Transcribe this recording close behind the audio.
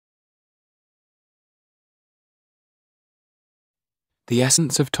The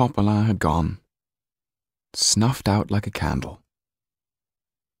essence of Topala had gone, snuffed out like a candle.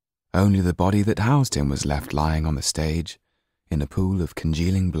 Only the body that housed him was left lying on the stage, in a pool of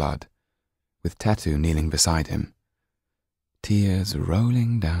congealing blood, with Tetu kneeling beside him, tears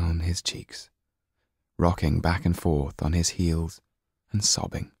rolling down his cheeks, rocking back and forth on his heels and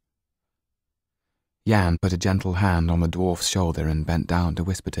sobbing. Jan put a gentle hand on the dwarf's shoulder and bent down to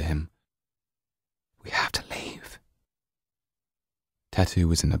whisper to him, "We have to leave." Tetu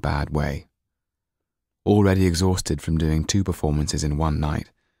was in a bad way. Already exhausted from doing 2 performances in one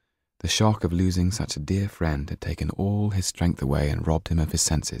night, the shock of losing such a dear friend had taken all his strength away and robbed him of his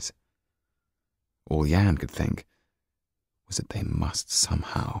senses. All Jan could think was that they must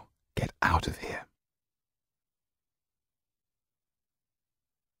somehow get out of here.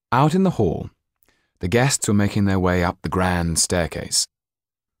 Out in the hall, the guests were making their way up the grand staircase.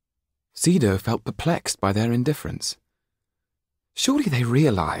 Sido felt perplexed by their indifference. Surely they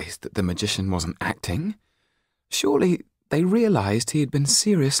realized that the magician wasn't acting. Surely they realized he had been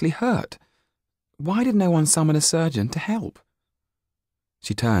seriously hurt. Why did no one summon a surgeon to help?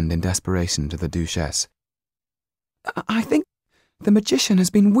 She turned in desperation to the Duchess. "I think the magician has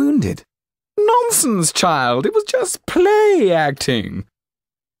been wounded." "Nonsense, child! It was just play acting."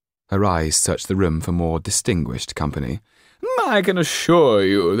 Her eyes searched the room for more distinguished company. "I can assure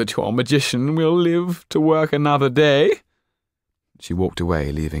you that your magician will live to work another day." She walked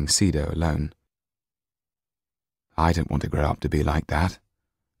away, leaving Sido alone. I don't want to grow up to be like that,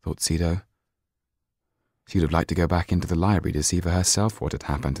 thought Sido. She'd have liked to go back into the library to see for herself what had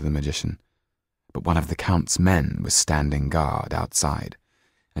happened to the magician, but one of the Count's men was standing guard outside,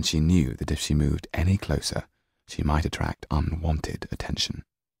 and she knew that if she moved any closer, she might attract unwanted attention.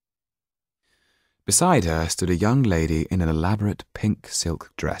 Beside her stood a young lady in an elaborate pink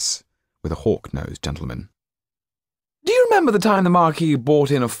silk dress, with a hawk-nosed gentleman. "Do you remember the time the Marquis brought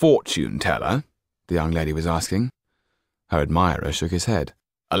in a fortune teller?" the young lady was asking. Her admirer shook his head.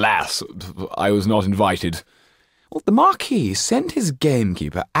 "Alas, I was not invited." "Well, the Marquis sent his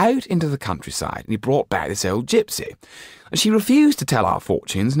gamekeeper out into the countryside, and he brought back this old gypsy. And she refused to tell our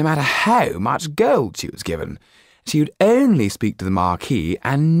fortunes no matter how much gold she was given. She would only speak to the Marquis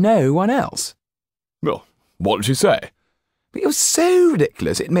and no one else." "Well, what did she say?" "It was so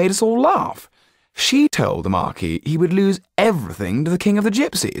ridiculous it made us all laugh. She told the Marquis he would lose everything to the King of the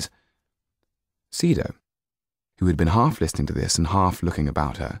Gypsies." Sido, who had been half listening to this and half looking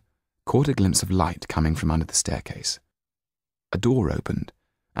about her, caught a glimpse of light coming from under the staircase. A door opened,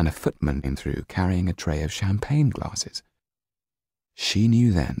 and a footman came through carrying a tray of champagne glasses. She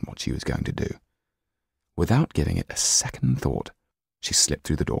knew then what she was going to do. Without giving it a second thought, she slipped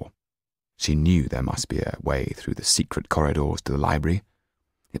through the door. She knew there must be a way through the secret corridors to the library.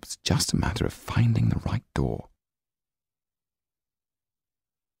 It was just a matter of finding the right door.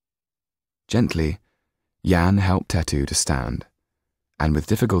 Gently, Jan helped Tetu to stand, and with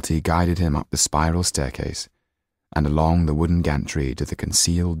difficulty guided him up the spiral staircase and along the wooden gantry to the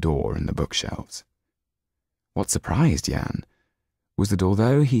concealed door in the bookshelves. What surprised Jan was that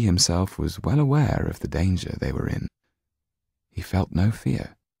although he himself was well aware of the danger they were in, he felt no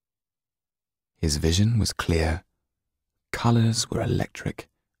fear. His vision was clear, colours were electric,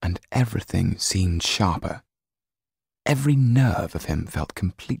 and everything seemed sharper. Every nerve of him felt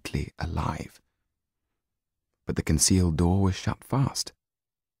completely alive. But the concealed door was shut fast.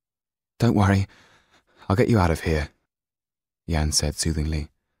 "Don't worry, I'll get you out of here," Jan said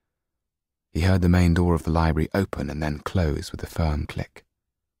soothingly. He heard the main door of the library open and then close with a firm click.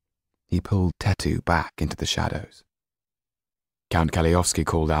 He pulled Tetu back into the shadows. Count Kaliowski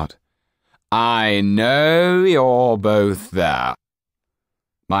called out, "I know you're both there.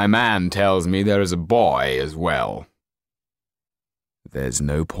 My man tells me there is a boy as well. There's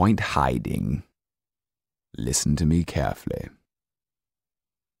no point hiding. Listen to me carefully.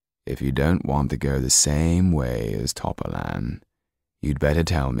 If you don't want to go the same way as Topalan, you'd better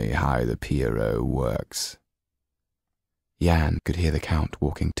tell me how the Pierrot works." Jan could hear the Count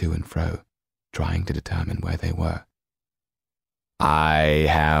walking to and fro, trying to determine where they were. "I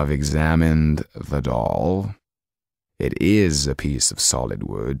have examined the doll. It is a piece of solid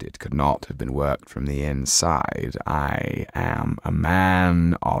wood. It could not have been worked from the inside. I am a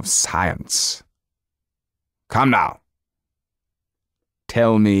man of science. Come now.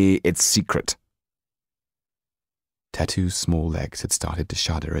 Tell me its secret." Tetu's small legs had started to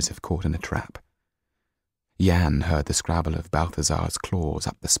shudder as if caught in a trap. Jan heard the scrabble of Balthazar's claws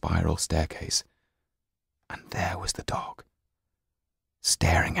up the spiral staircase. And there was the dog,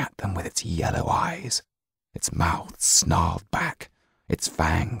 staring at them with its yellow eyes, its mouth snarled back, its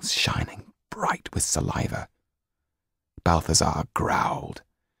fangs shining bright with saliva. Balthazar growled.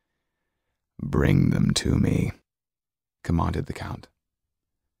 "Bring them to me," commanded the Count.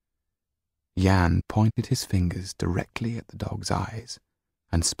 Jan pointed his fingers directly at the dog's eyes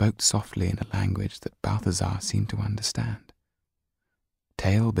and spoke softly in a language that Balthazar seemed to understand.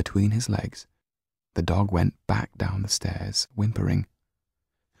 Tail between his legs, the dog went back down the stairs, whimpering.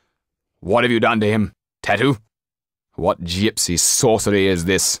 "What have you done to him, Tatu? What gypsy sorcery is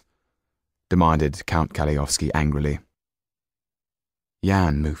this?" demanded Count Kaliowski angrily.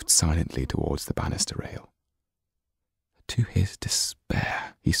 Jan moved silently towards the banister rail. To his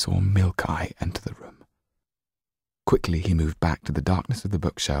despair, he saw Milk-Eye enter the room. Quickly he moved back to the darkness of the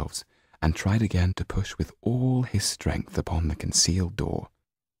bookshelves and tried again to push with all his strength upon the concealed door.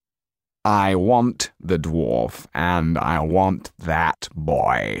 "I want the dwarf, and I want that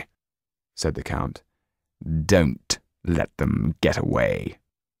boy," said the Count. "Don't let them get away."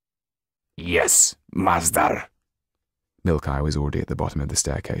 "Yes, master." Milk-Eye was already at the bottom of the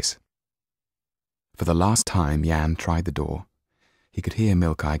staircase. For the last time, Jan tried the door. He could hear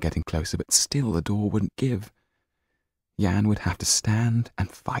Milk-Eye getting closer, but still the door wouldn't give. Jan would have to stand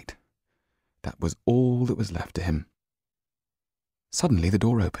and fight. That was all that was left to him. Suddenly the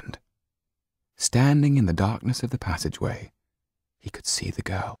door opened. Standing in the darkness of the passageway, he could see the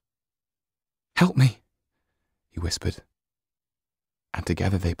girl. "Help me," he whispered. And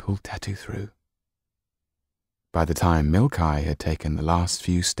together they pulled Tatu through. By the time Milk-Eye had taken the last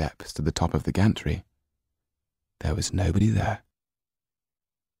few steps to the top of the gantry, there was nobody there.